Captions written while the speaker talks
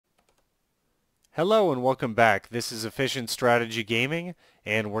Hello and welcome back. This is Efficient Strategy Gaming,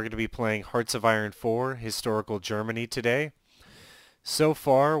 and we're going to be playing Hearts of Iron 4, Historical Germany today. So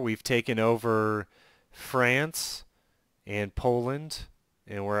far, we've taken over France and Poland,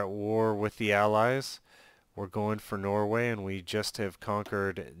 and we're at war with the Allies. We're going for Norway, and we just have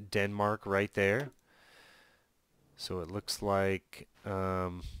conquered Denmark right there. So it looks like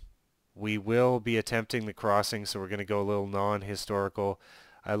we will be attempting the crossing, so we're going to go a little non-historical.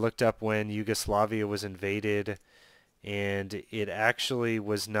 I looked up when Yugoslavia was invaded, and it actually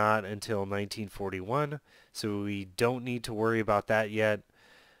was not until 1941, so we don't need to worry about that yet.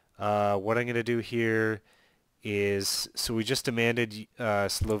 What I'm going to do here is, so we just demanded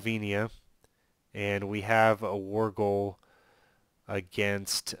Slovenia, and we have a war goal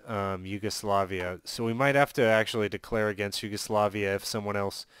against Yugoslavia. So we might have to actually declare against Yugoslavia if someone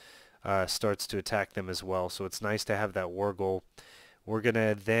else starts to attack them as well. So it's nice to have that war goal. We're going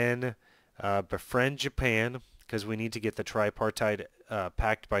to then befriend Japan because we need to get the tripartite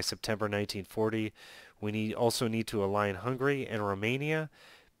pact by September 1940. We also need to align Hungary and Romania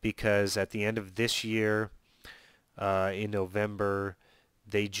because at the end of this year, in November,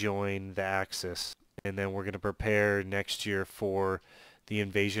 they join the Axis. And then we're going to prepare next year for the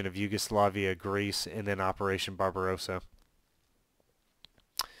invasion of Yugoslavia, Greece, and then Operation Barbarossa.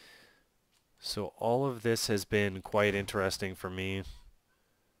 So all of this has been quite interesting for me.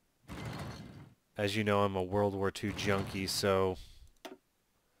 As you know, I'm a World War II junkie, so...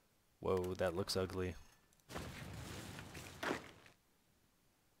 Whoa, that looks ugly.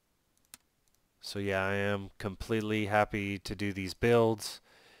 So yeah, I am completely happy to do these builds.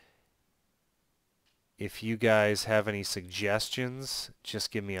 If you guys have any suggestions, just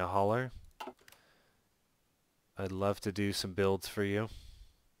give me a holler. I'd love to do some builds for you.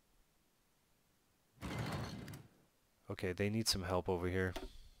 Okay, they need some help over here.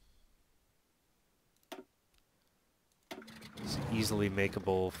 It's easily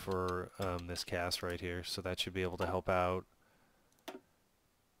makeable for this cast right here, so that should be able to help out. Do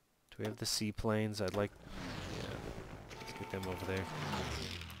we have the seaplanes? I'd like... Yeah, let's get them over there.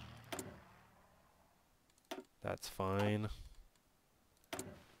 That's fine.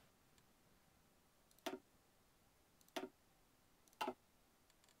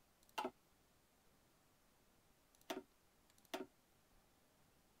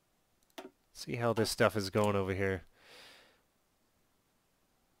 See how this stuff is going over here.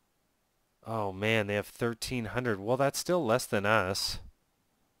 Oh man, they have 1,300. Well, that's still less than us.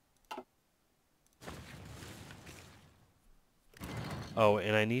 Oh,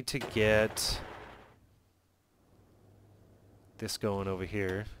 and I need to get this going over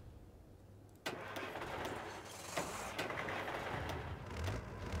here.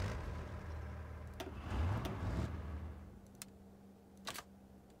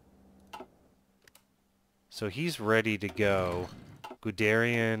 So he's ready to go.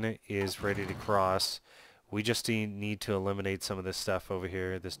 Guderian is ready to cross. We just need to eliminate some of this stuff over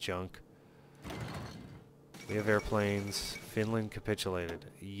here, this junk. We have airplanes. Finland capitulated.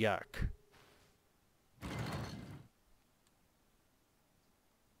 Yuck.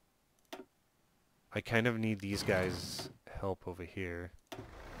 I kind of need these guys' help over here.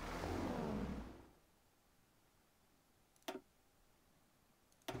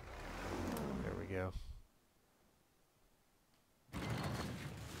 There we go.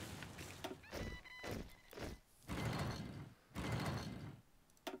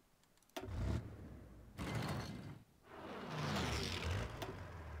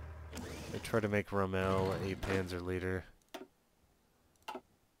 I try to make Memel a panzer leader.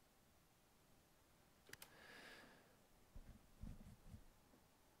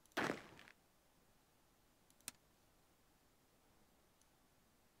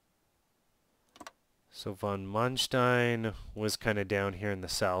 So von Manstein was kind of down here in the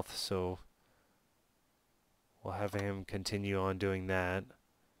south, so we'll have him continue on doing that.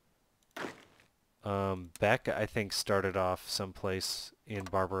 Beck, I think, started off someplace in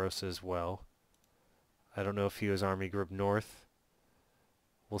Barbarossa as well. I don't know if he was Army Group North.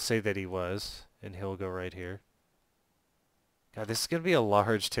 We'll say that he was, and he'll go right here. God, this is going to be a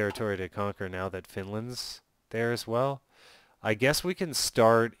large territory to conquer now that Finland's there as well. I guess we can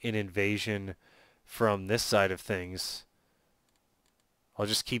start an invasion from this side of things. I'll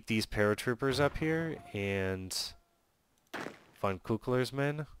just keep these paratroopers up here and von Kukler's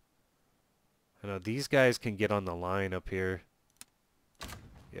men. I know these guys can get on the line up here.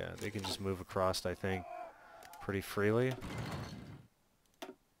 Yeah, they can just move across, I think, pretty freely.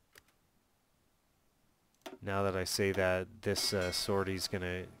 Now that I say that, this sortie's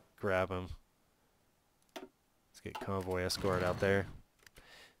gonna grab him. Let's get convoy escort out there.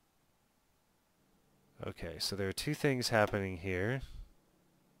 Okay, so there are two things happening here.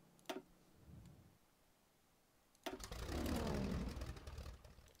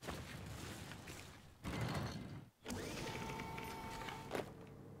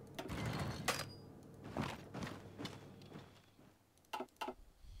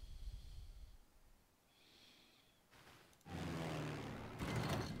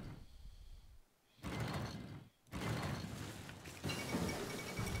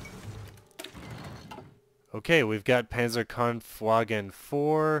 Okay, we've got Panzerkampfwagen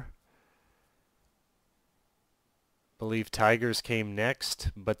 4. Believe Tigers came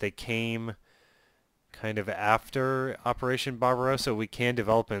next, but they came kind of after Operation Barbarossa. We can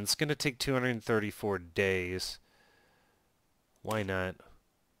develop it. It's going to take 234 days. Why not?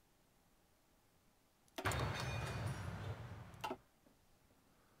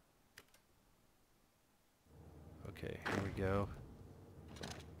 Okay, here we go.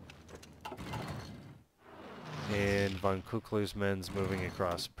 And von Kuckler's men's moving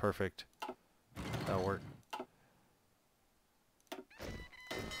across. Perfect. That'll work.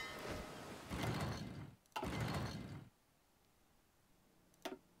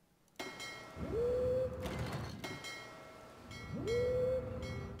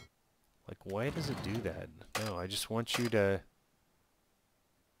 Like, why does it do that? No, I just want you to...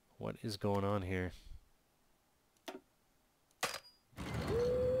 What is going on here?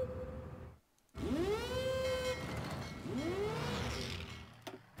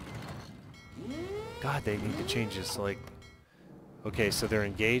 God, they need to change this, like... Okay, so they're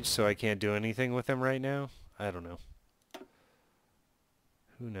engaged, so I can't do anything with them right now? I don't know.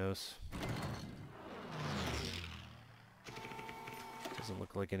 Who knows? Doesn't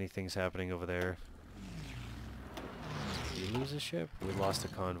look like anything's happening over there. Did we lose a ship? We lost a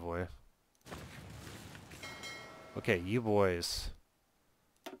convoy. Okay, you boys.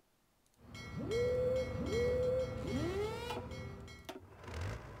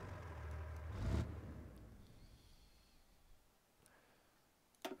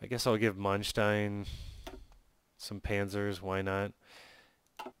 I guess I'll give Manstein some panzers, why not?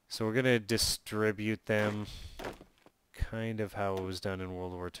 So we're going to distribute them kind of how it was done in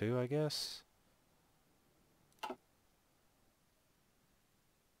World War II, I guess.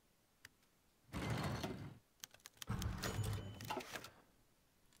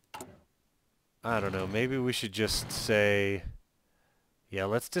 I don't know, maybe we should just say, yeah,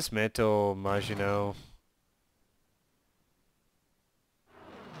 let's dismantle Maginot.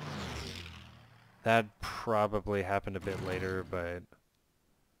 That probably happened a bit later, but...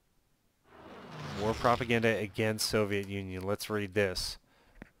 War propaganda against Soviet Union. Let's read this.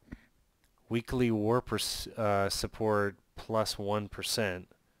 Weekly war support plus 1%.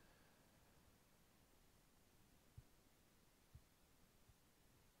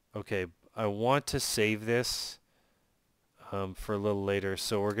 Okay, I want to save this for a little later,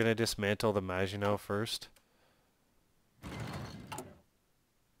 so we're going to dismantle the Maginot first.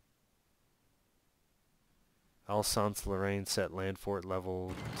 Alsace-Lorraine set land fort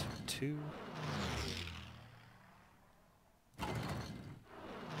level 2.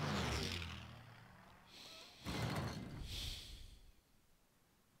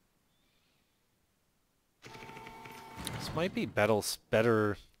 This might be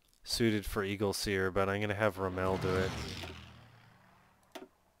better suited for Eagle Seer, but I'm going to have Memel do it.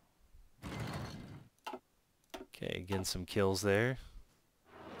 Okay, getting some kills there.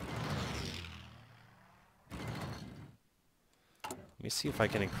 Let me see if I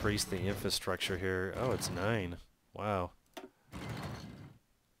can increase the infrastructure here. Oh, it's 9. Wow.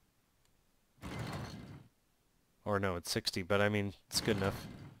 Or no, it's 60, but I mean, it's good enough.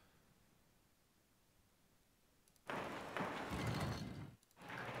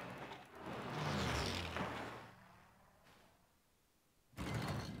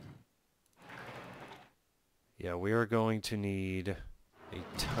 Yeah, we are going to need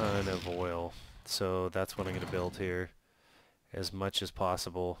a ton of oil, so that's what I'm going to build here. As much as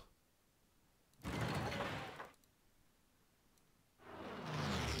possible.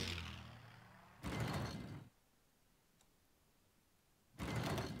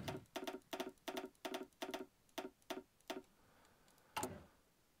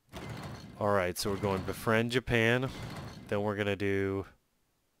 Alright, so we're going befriend Japan, then we're going to do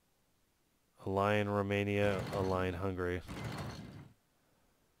align Romania, align Hungary.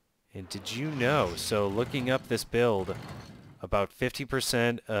 And did you know, so looking up this build, about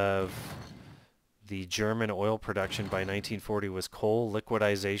 50% of the German oil production by 1940 was coal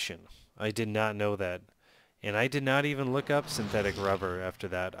liquidization. I did not know that. And I did not even look up synthetic rubber after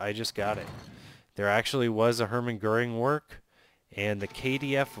that. I just got it. There actually was a Hermann Goring work, And the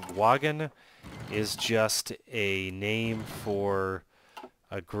KDF-Wagen is just a name for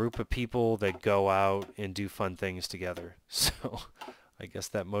a group of people that go out and do fun things together. So I guess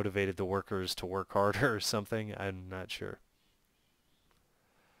that motivated the workers to work harder or something. I'm not sure.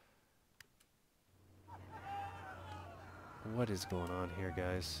 What is going on here,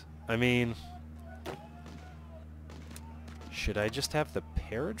 guys? I mean, should I just have the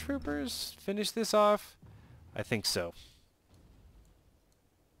paratroopers finish this off? I think so.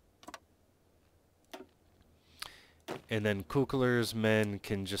 And then Kukler's men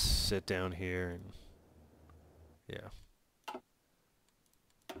can just sit down here and... yeah.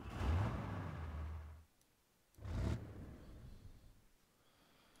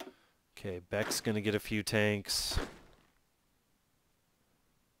 Okay, Beck's gonna get a few tanks.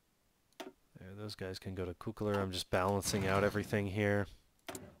 There, those guys can go to Kukler. I'm just balancing out everything here.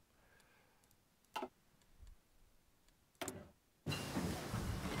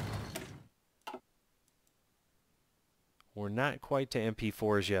 We're not quite to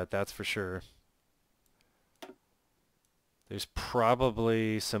MP4s yet, that's for sure. There's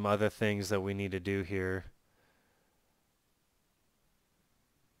probably some other things that we need to do here.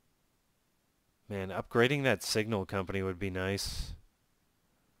 Man, upgrading that signal company would be nice.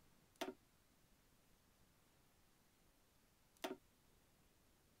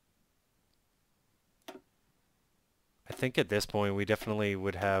 I think at this point we definitely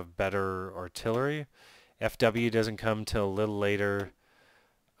would have better artillery. FW doesn't come till a little later,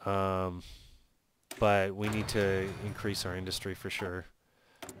 but we need to increase our industry for sure.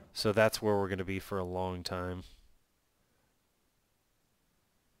 So that's where we're going to be for a long time.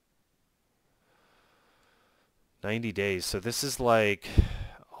 $90 days. So this is like,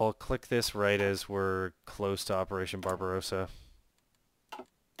 I'll click this right as we're close to Operation Barbarossa.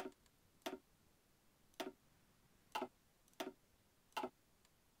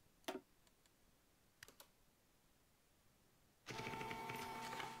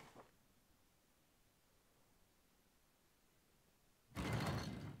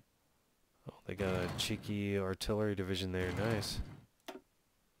 Oh, they got a cheeky artillery division there. Nice.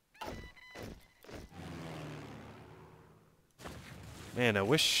 Man, I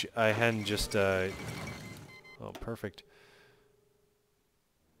wish I hadn't just, oh, perfect.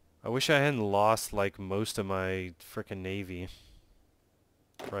 I wish I hadn't lost, like, most of my frickin' navy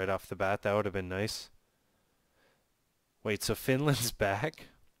right off the bat. That would have been nice. Wait, so Finland's back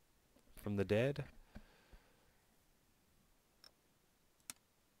from the dead?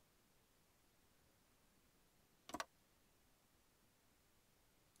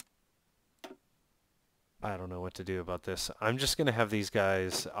 I don't know what to do about this. I'm just going to have these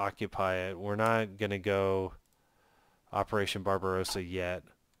guys occupy it. We're not going to go Operation Barbarossa yet.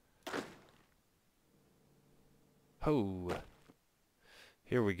 Oh.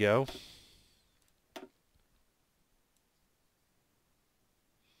 Here we go.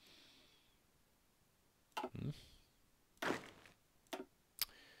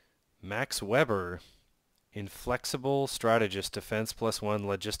 Max Weber. Inflexible strategist. Defense +1.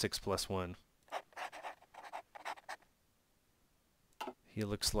 Logistics +1. He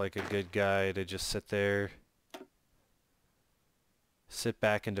looks like a good guy to just sit there, sit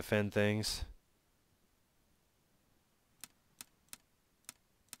back and defend things.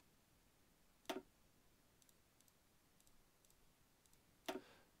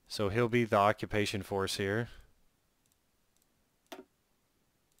 So he'll be the occupation force here.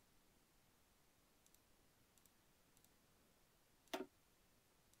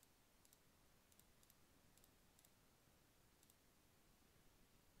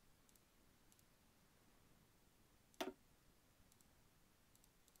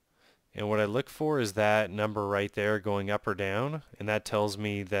 And what I look for is that number right there going up or down, and that tells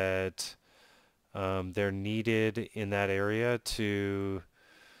me that they're needed in that area to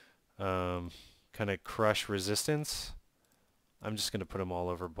kind of crush resistance. I'm just going to put them all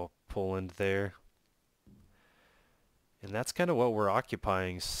over Poland there. And that's kind of what we're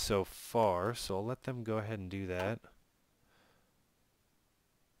occupying so far, so I'll let them go ahead and do that.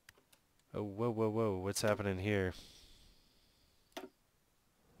 Oh, whoa, whoa, whoa, what's happening here?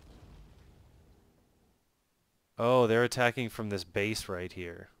 Oh, they're attacking from this base right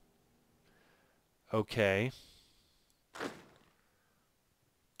here. Okay.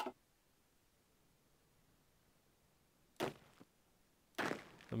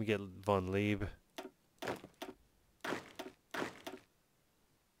 Let me get von Lieb.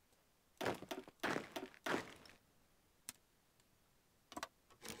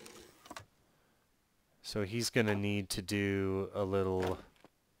 So he's going to need to do a little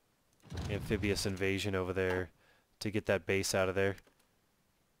amphibious invasion over there to get that base out of there.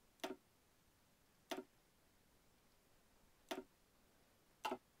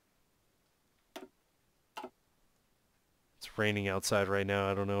 It's raining outside right now.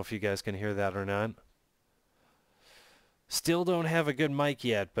 I don't know if you guys can hear that or not. Still don't have a good mic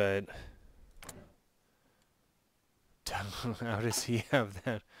yet, but how does he have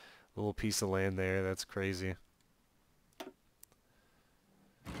that little piece of land there? That's crazy.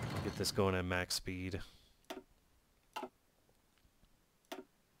 Get this going at max speed.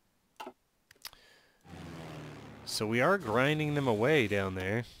 So we are grinding them away down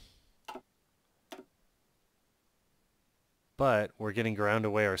there. But we're getting ground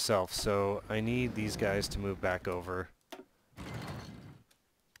away ourselves, so I need these guys to move back over.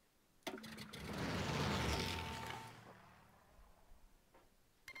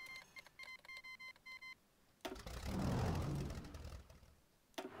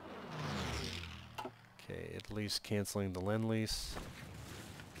 Okay, at least canceling the Lend-Lease.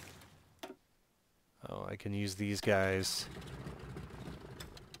 Oh, I can use these guys.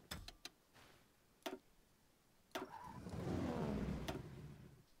 There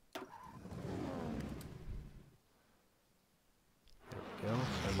we go.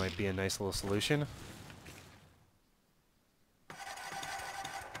 That might be a nice little solution.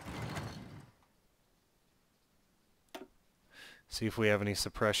 See if we have any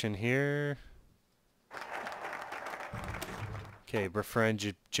suppression here. Okay,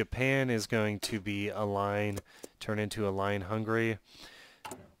 befriend Japan is going to be a line, turn into a line Hungary.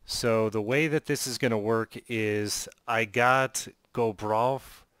 So the way that this is going to work is I got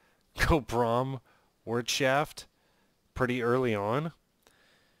GroBraumwirtschaft pretty early on,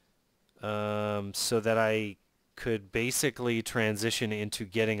 so that I could basically transition into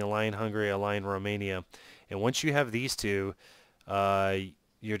getting a line Hungary, a line Romania. And once you have these two,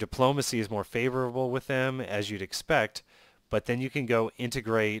 your diplomacy is more favorable with them, as you'd expect. But then you can go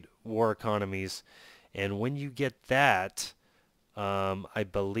integrate war economies. And when you get that, I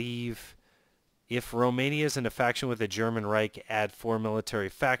believe if Romania is in a faction with the German Reich, add 4 military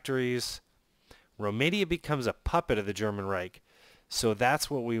factories. Romania becomes a puppet of the German Reich. So that's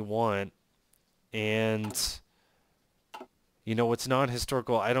what we want. And, you know, what's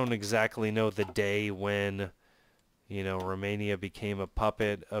non-historical, I don't exactly know the day when, you know, Romania became a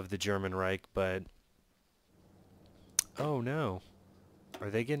puppet of the German Reich, but... Oh no. Are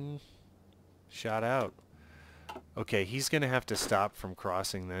they getting shot out? Okay, he's going to have to stop from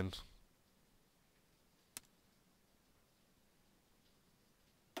crossing then.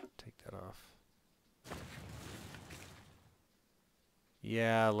 Take that off.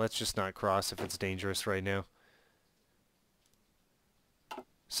 Yeah, let's just not cross if it's dangerous right now.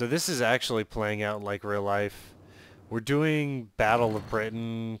 So this is actually playing out like real life. We're doing Battle of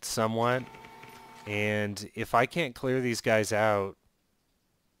Britain somewhat. And if I can't clear these guys out,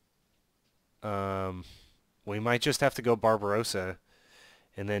 we might just have to go Barbarossa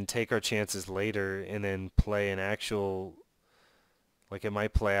and then take our chances later and then play an actual, like it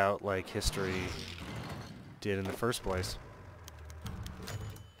might play out like history did in the first place.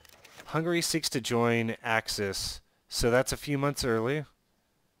 Hungary seeks to join Axis, so that's a few months early.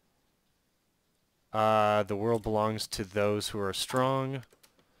 The world belongs to those who are strong.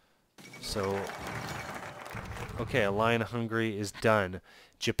 So, okay, a line Hungary is done.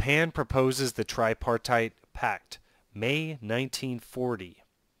 Japan proposes the tripartite pact, May 1940.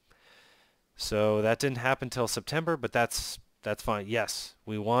 So that didn't happen till September, but that's fine. Yes,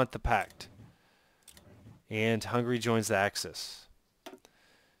 we want the pact. And Hungary joins the Axis.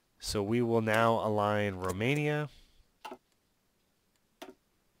 So we will now align Romania.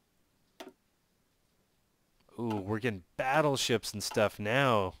 Ooh, we're getting battleships and stuff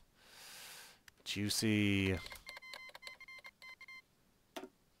now. Juicy.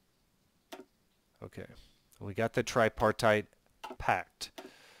 Okay. We got the tripartite pact.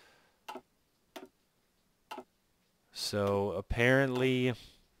 So apparently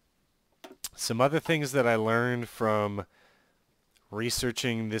some other things that I learned from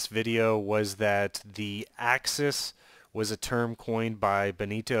researching this video was that the Axis was a term coined by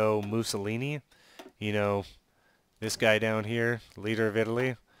Benito Mussolini. You know, this guy down here, leader of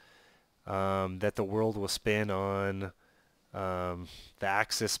Italy. That the world will spin on the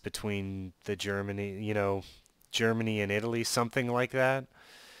axis between the Germany and Italy, something like that.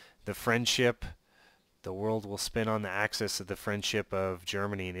 The friendship, the world will spin on the axis of the friendship of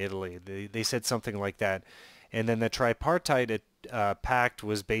Germany and Italy. They said something like that. And then the tripartite pact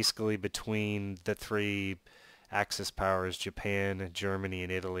was basically between the three Axis powers, Japan, Germany,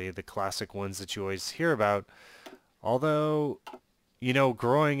 and Italy, the classic ones that you always hear about. Although, you know,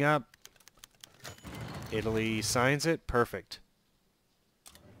 growing up, Italy signs it. Perfect.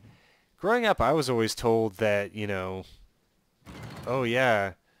 Growing up, I was always told that, you know, oh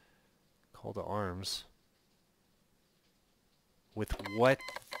yeah, call to arms. With what,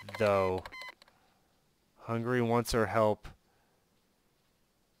 though? Hungary wants our help.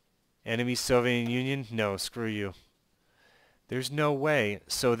 Enemy Soviet Union? No, screw you. There's no way.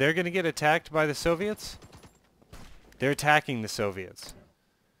 So they're going to get attacked by the Soviets? They're attacking the Soviets.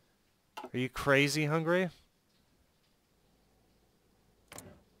 Are you crazy, Hungary?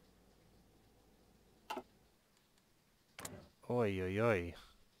 Oi, oi, oi.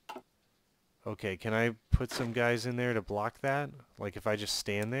 Okay, can I put some guys in there to block that? Like if I just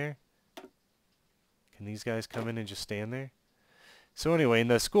stand there? Can these guys come in and just stand there? So anyway, in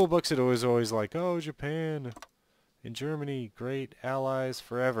the school books it was always like, oh, Japan and Germany, great allies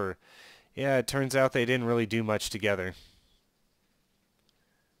forever. Yeah, it turns out they didn't really do much together.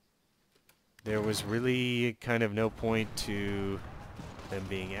 There was really kind of no point to them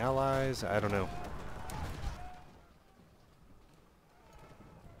being allies. I don't know.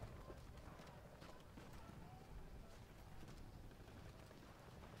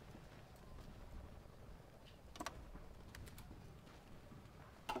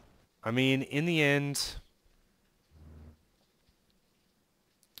 I mean, in the end,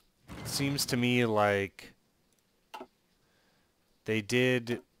 it seems to me like they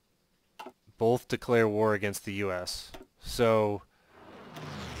did both declare war against the U.S. So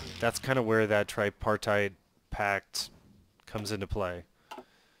that's kind of where that tripartite pact comes into play.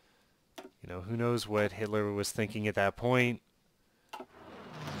 You know, who knows what Hitler was thinking at that point.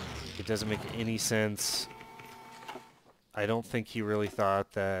 It doesn't make any sense. I don't think he really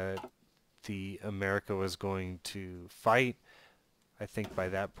thought that the America was going to fight. I think by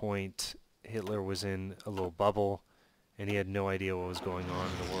that point Hitler was in a little bubble and he had no idea what was going on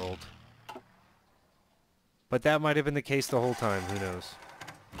in the world. But that might have been the case the whole time, who knows.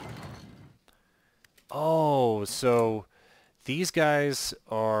 Oh, so these guys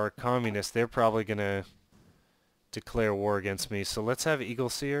are communists. They're probably going to declare war against me. So let's have Eagle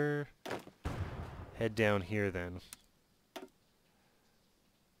Seer head down here then.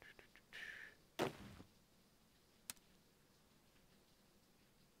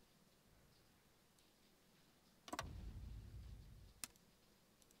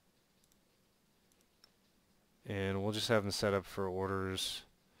 And we'll just have them set up for orders.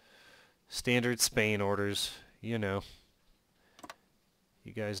 Standard Spain orders, you know.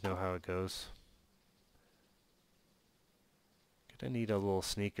 You guys know how it goes. Gonna need a little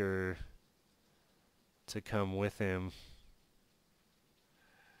sneaker to come with him.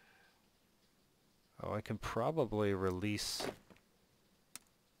 Oh, I can probably release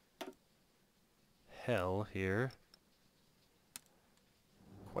Hell here.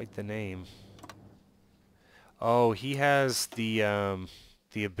 Quite the name. Oh, he has the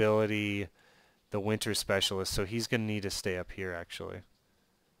ability, the Winter Specialist, so he's going to need to stay up here, actually.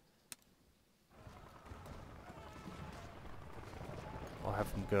 I'll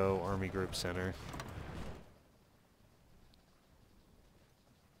have him go Army Group Center.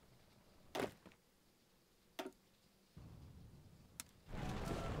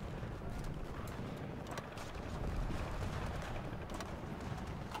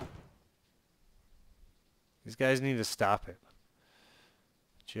 These guys need to stop it.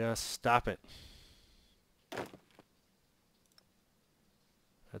 Just stop it.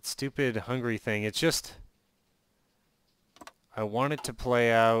 That stupid Hungary thing, it's just... I want it to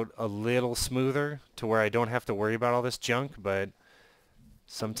play out a little smoother to where I don't have to worry about all this junk, but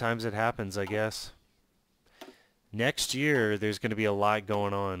sometimes it happens, I guess. Next year, there's going to be a lot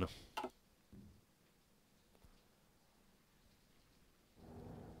going on.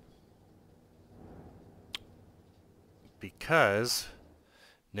 Because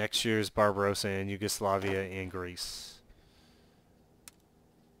next year's Barbarossa and Yugoslavia and Greece.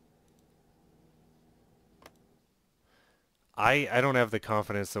 I don't have the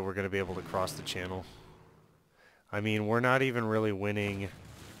confidence that we're going to be able to cross the channel. I mean, we're not even really winning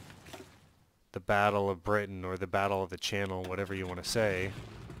the Battle of Britain or the Battle of the Channel, whatever you want to say.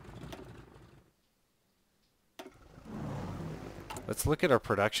 Let's look at our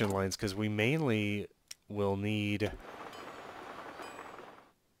production lines, because we mainly will need...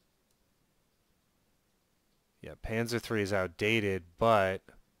 Yeah, Panzer III is outdated, but...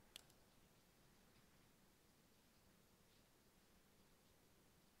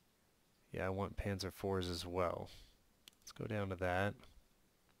 Yeah, I want Panzer IVs as well. Let's go down to that.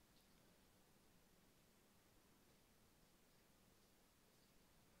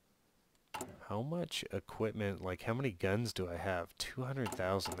 How much equipment, like how many guns do I have?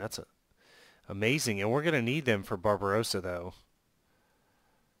 200,000. That's a Amazing, and we're going to need them for Barbarossa, though.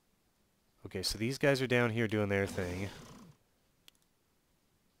 Okay, so these guys are down here doing their thing.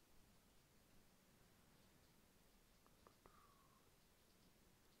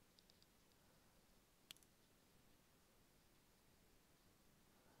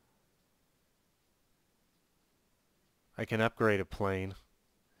 I can upgrade a plane.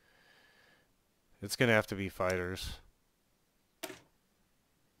 It's going to have to be fighters.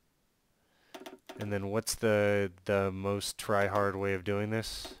 And then what's the most try-hard way of doing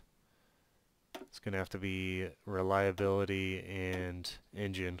this? It's going to have to be reliability and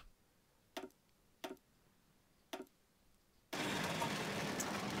engine.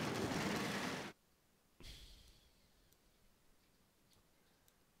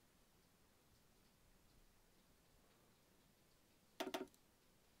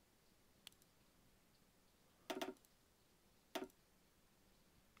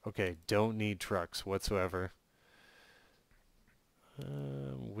 Okay, don't need trucks whatsoever.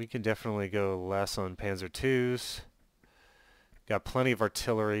 We can definitely go less on Panzer IIs. Got plenty of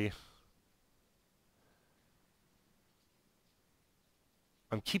artillery.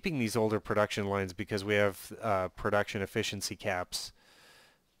 I'm keeping these older production lines because we have production efficiency caps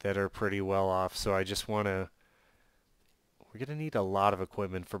that are pretty well off, so I just want to... We're going to need a lot of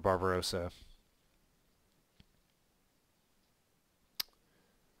equipment for Barbarossa.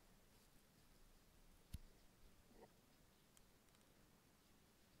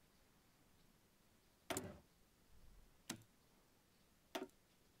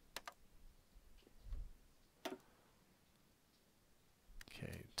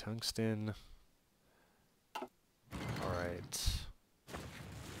 Okay, tungsten. Alright.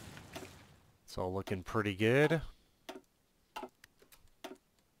 It's all looking pretty good.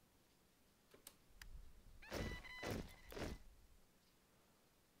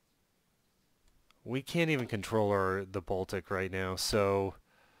 We can't even control the Baltic right now, so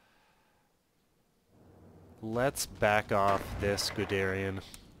let's back off this Guderian.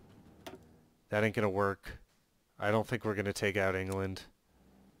 That ain't gonna work. I don't think we're gonna take out England.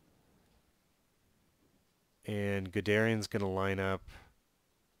 And Guderian's gonna line up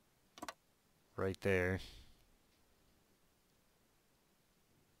right there.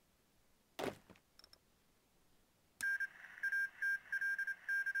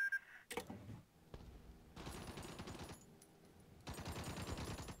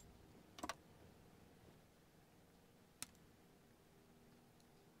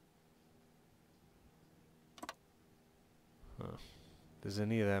 Huh. Does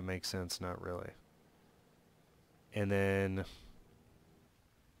any of that make sense? Not really. And then...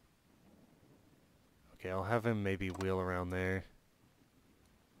 Okay, I'll have him maybe wheel around there.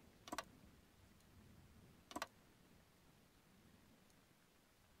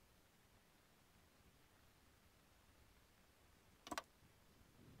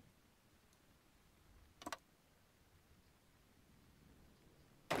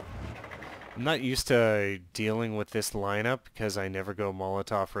 I'm not used to dealing with this lineup because I never go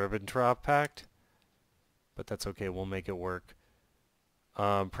Molotov-Ribbentrop Pact. But that's okay, we'll make it work.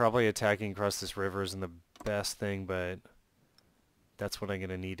 Probably attacking across this river isn't the best thing, but that's what I'm going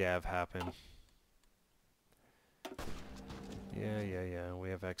to need to have happen. Yeah. We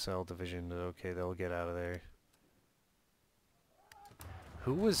have XL division. Okay, they'll get out of there.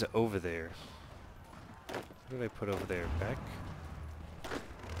 Who was over there? Who did I put over there? Beck?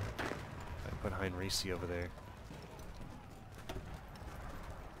 I put Heinrici over there.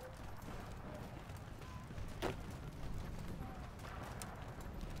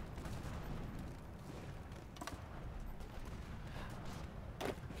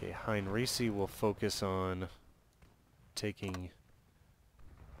 Okay, Heinrici will focus on taking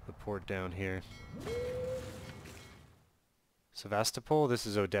the port down here. Sevastopol? This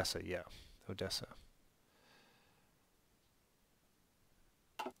is Odessa, yeah. Odessa.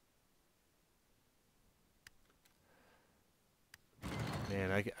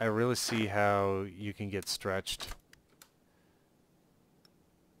 Man, I really see how you can get stretched.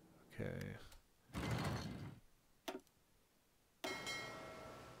 Okay.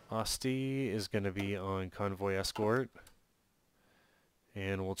 Asti is going to be on convoy escort.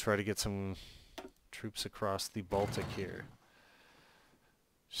 And we'll try to get some troops across the Baltic here.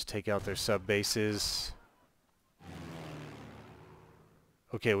 Just take out their sub-bases.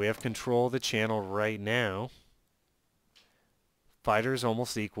 Okay, we have control of the channel right now. Fighters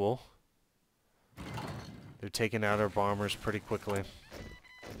almost equal. They're taking out our bombers pretty quickly.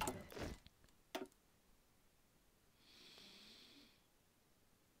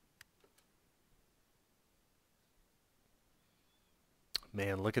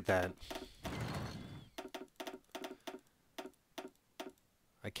 Man, look at that.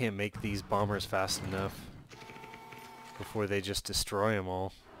 can't make these bombers fast enough before they just destroy them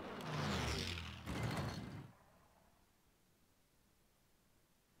all.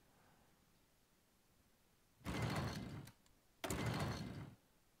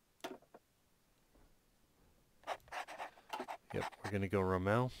 Yep, we're gonna go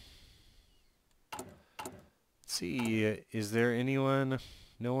Memel. Let's see, is there anyone,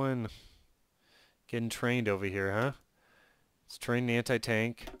 no one getting trained over here, huh? Let's train the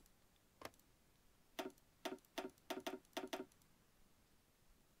anti-tank.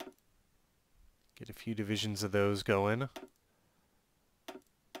 Get a few divisions of those going.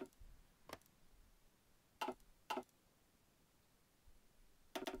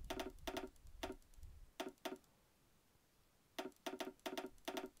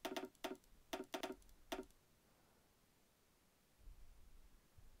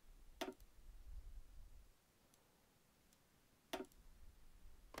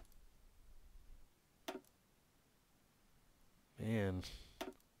 Man,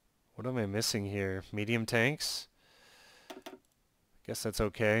 what am I missing here? Medium tanks? Guess that's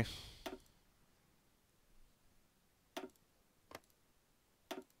okay.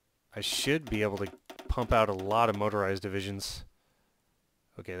 I should be able to pump out a lot of motorized divisions.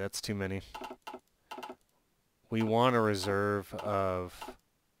 Okay, that's too many. We want a reserve of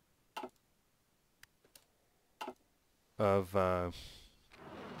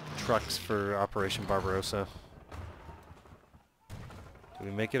trucks for Operation Barbarossa. Did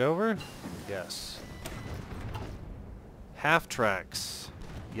we make it over? Yes. Half tracks.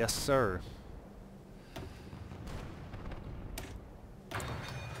 Yes, sir.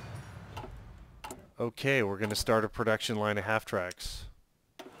 Okay, we're going to start a production line of half tracks.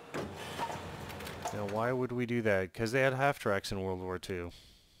 Now, why would we do that? Because they had half tracks in World War II.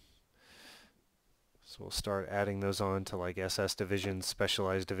 So we'll start adding those on to like SS divisions,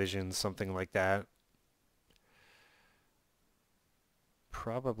 specialized divisions, something like that.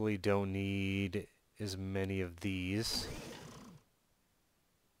 Probably don't need as many of these.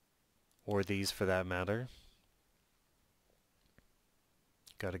 Or these for that matter.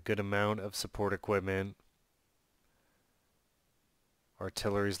 Got a good amount of support equipment.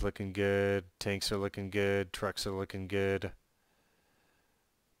 Artillery's looking good. Tanks are looking good. Trucks are looking good.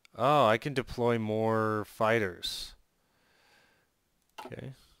 Oh, I can deploy more fighters.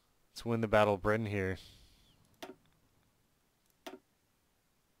 Okay. Let's win the Battle of Britain here.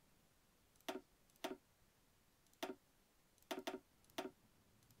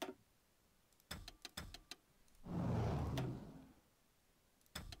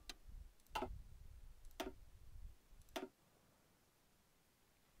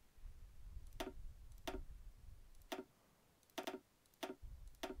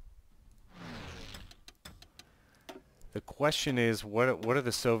 The question is, what are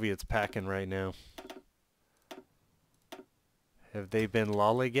the Soviets packing right now? Have they been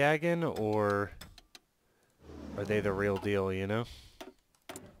lollygagging, or are they the real deal, you know?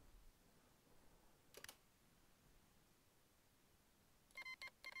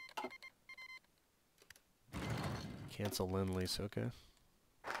 Cancel Lend-Lease, okay.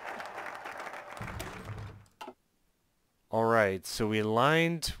 Alright, so we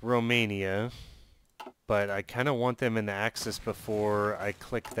aligned Romania, but I kind of want them in the Axis before I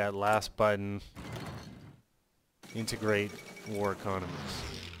click that last button, integrate war economies.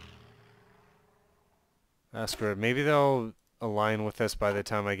 That's good. Maybe they'll align with us by the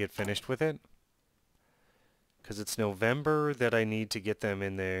time I get finished with it. Because it's November that I need to get them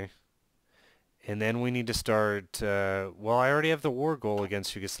in there. And then we need to start, well, I already have the war goal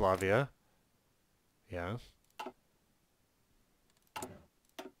against Yugoslavia. Yeah.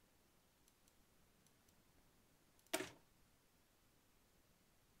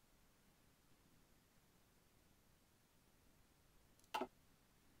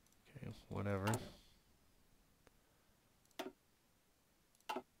 Okay, whatever.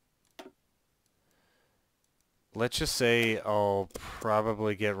 Let's just say I'll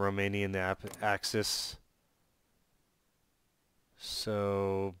probably get Romania in the Axis.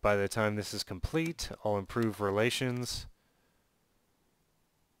 So by the time this is complete, I'll improve relations.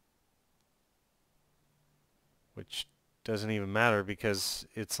 Which doesn't even matter because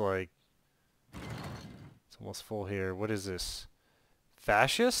it's like, it's almost full here. What is this?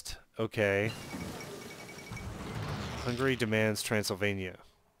 Fascist? Okay. Hungary demands Transylvania.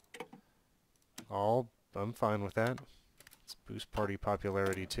 I'm fine with that. Let's boost party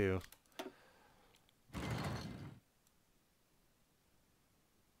popularity too.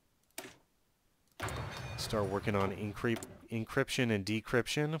 Start working on encryption and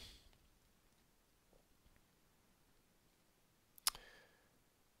decryption.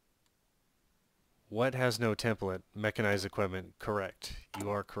 What has no template? Mechanized equipment. Correct. You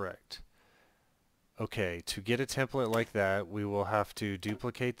are correct. Okay, to get a template like that, we will have to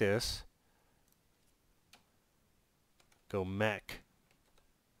duplicate this. Go mech.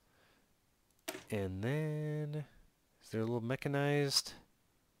 And then, is there a little mechanized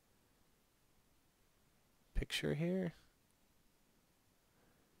picture here?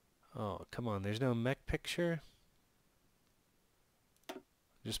 Oh, come on, there's no mech picture?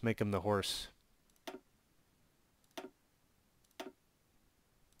 Just make him the horse.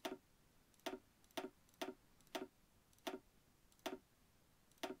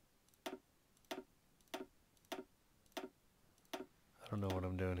 I don't know what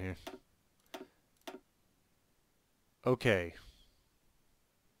I'm doing here. Okay.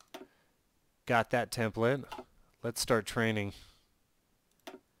 Got that template. Let's start training.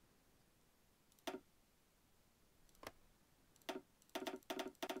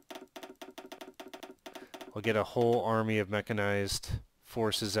 I'll get a whole army of mechanized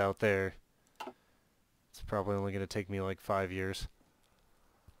forces out there. It's probably only going to take me like 5 years.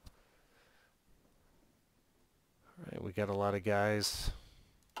 Alright, we got a lot of guys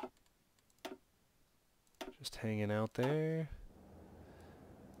just hanging out there.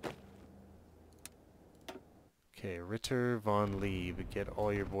 Okay, Ritter von Lieb, get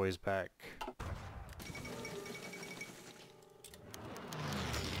all your boys back.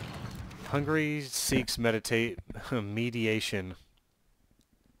 Hungary seeks mediation.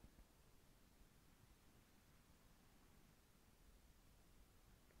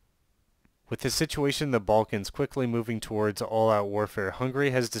 With the situation in the Balkans quickly moving towards all-out warfare,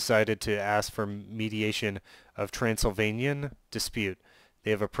 Hungary has decided to ask for mediation of Transylvanian dispute.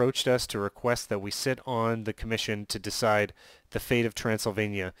 They have approached us to request that we sit on the commission to decide the fate of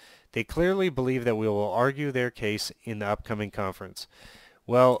Transylvania. They clearly believe that we will argue their case in the upcoming conference.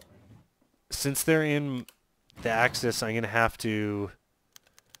 Well, since they're in the Axis, I'm going to have to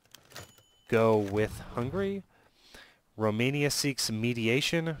go with Hungary. Romania seeks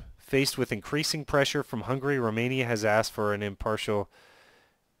mediation. Faced with increasing pressure from Hungary, Romania has asked for an impartial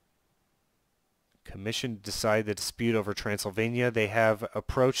commission to decide the dispute over Transylvania. They have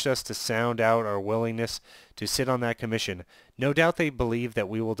approached us to sound out our willingness to sit on that commission. No doubt they believe that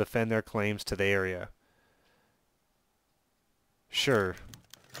we will defend their claims to the area. Sure.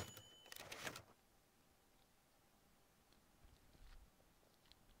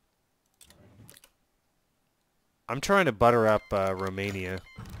 I'm trying to butter up Romania.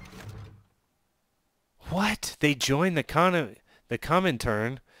 What? They joined the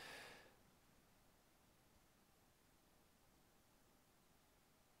Comintern?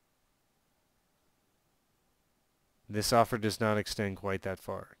 This offer does not extend quite that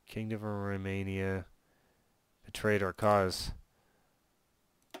far. Kingdom of Romania betrayed our cause.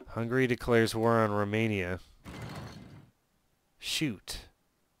 Hungary declares war on Romania. Shoot.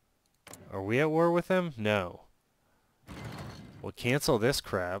 Are we at war with them? No. We'll cancel this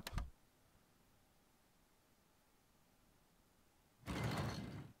crap.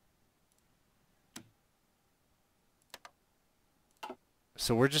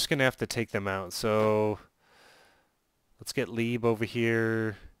 So we're just going to have to take them out. So let's get Lieb over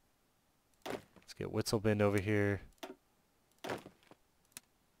here. Let's get Witzelbind over here.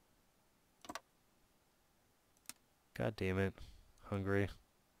 God damn it. Hungary.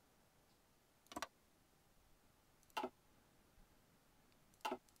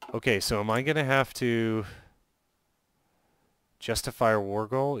 Okay, so am I going to have to justify a war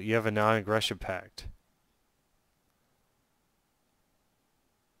goal? You have a non-aggression pact.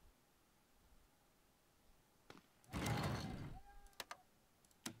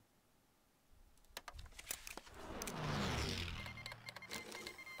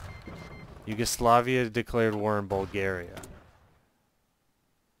 Yugoslavia declared war on Bulgaria.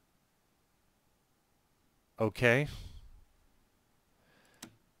 Okay.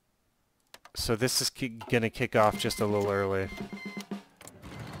 So this is gonna kick off just a little early.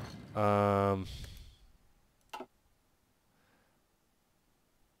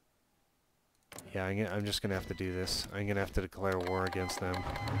 Yeah, I'm just gonna have to do this. I'm gonna have to declare war against them.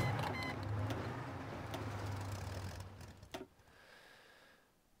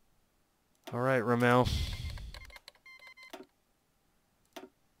 All right, Memel.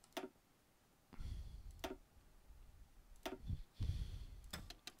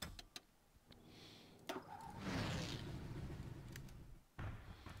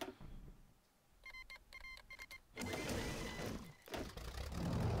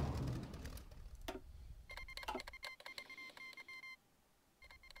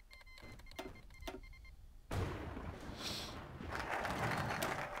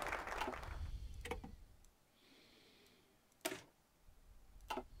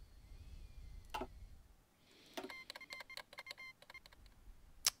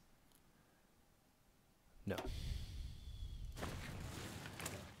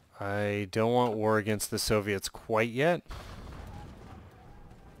 I don't want war against the Soviets quite yet.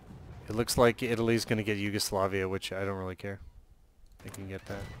 It looks like Italy's going to get Yugoslavia, which I don't really care. They can get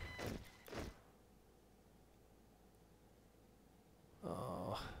that.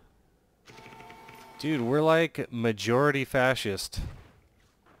 Oh. Dude, we're like majority fascist.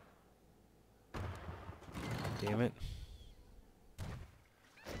 Damn it.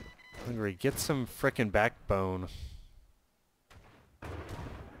 Hungary, get some frickin' backbone.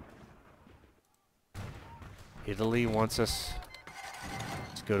 Italy wants us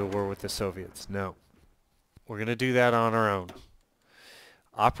to go to war with the Soviets. No. We're going to do that on our own.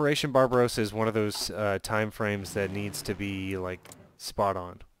 Operation Barbarossa is one of those time frames that needs to be, like, spot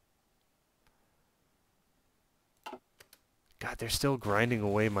on. God, they're still grinding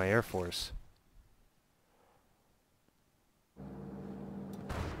away my Air Force.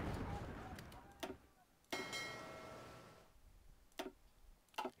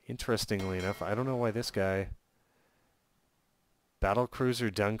 Interestingly enough, I don't know why this guy...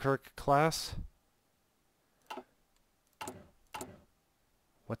 Battlecruiser Dunkirk class?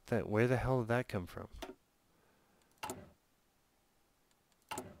 What the... Where the hell did that come from?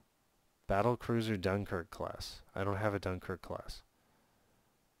 Battlecruiser Dunkirk class. I don't have a Dunkirk class.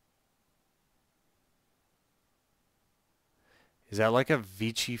 Is that like a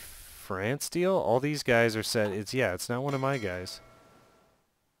Vichy France deal? All these guys are set... it's not one of my guys.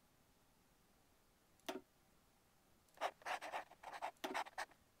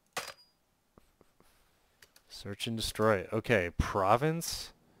 Search and destroy. Okay,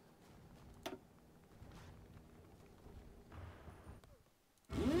 province.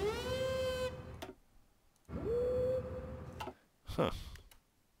 Huh.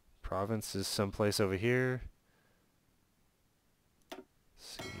 Province is someplace over here.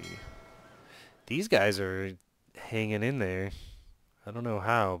 Let's see. These guys are hanging in there. I don't know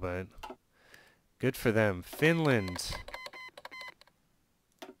how, but good for them. Finland.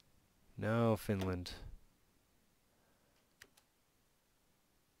 No, Finland.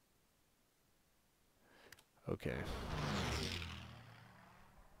 Okay.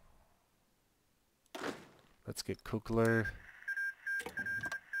 Let's get Kukler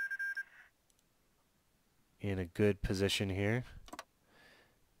in a good position here.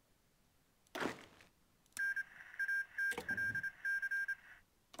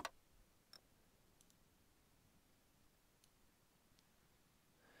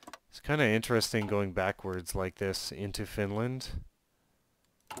 It's kind of interesting going backwards like this into Finland.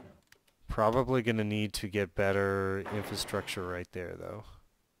 Probably going to need to get better infrastructure right there, though.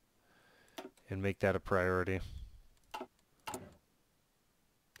 And make that a priority.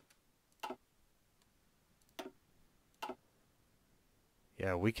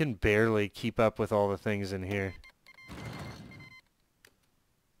 Yeah, we can barely keep up with all the things in here.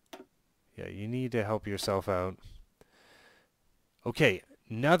 Yeah, you need to help yourself out. Okay,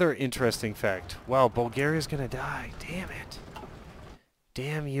 another interesting fact. Wow, Bulgaria's going to die. Damn it.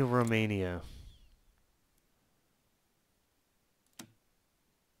 Damn you, Romania.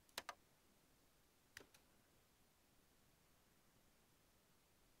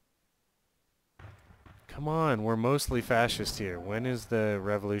 Come on, we're mostly fascist here. When is the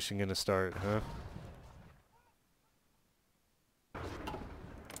revolution gonna start, huh?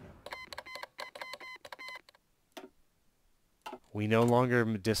 We no longer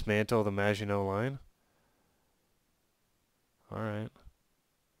dismantle the Maginot Line? Alright.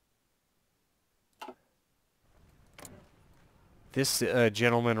 This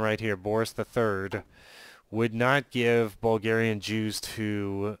gentleman right here, Boris III, would not give Bulgarian Jews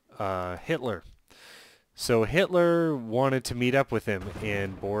to Hitler. So Hitler wanted to meet up with him,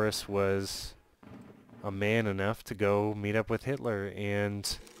 and Boris was a man enough to go meet up with Hitler.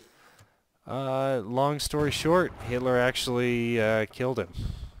 And long story short, Hitler actually killed him.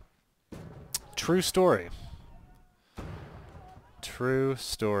 True story. True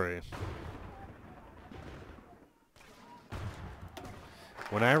story.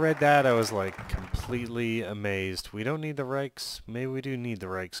 When I read that, I was like completely amazed. We don't need the Reichs. Maybe we do need the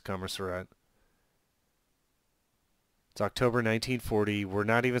Reichskommissariat. It's October 1940. We're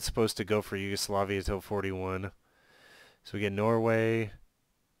not even supposed to go for Yugoslavia until 41. So we get Norway,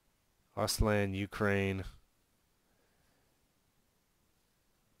 Ostland, Ukraine.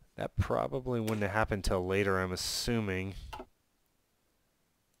 That probably wouldn't have happened till later, I'm assuming.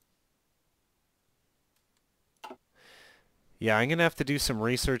 Yeah, I'm going to have to do some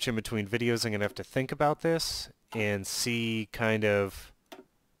research in between videos. I'm going to have to think about this and see kind of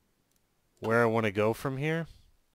where I want to go from here.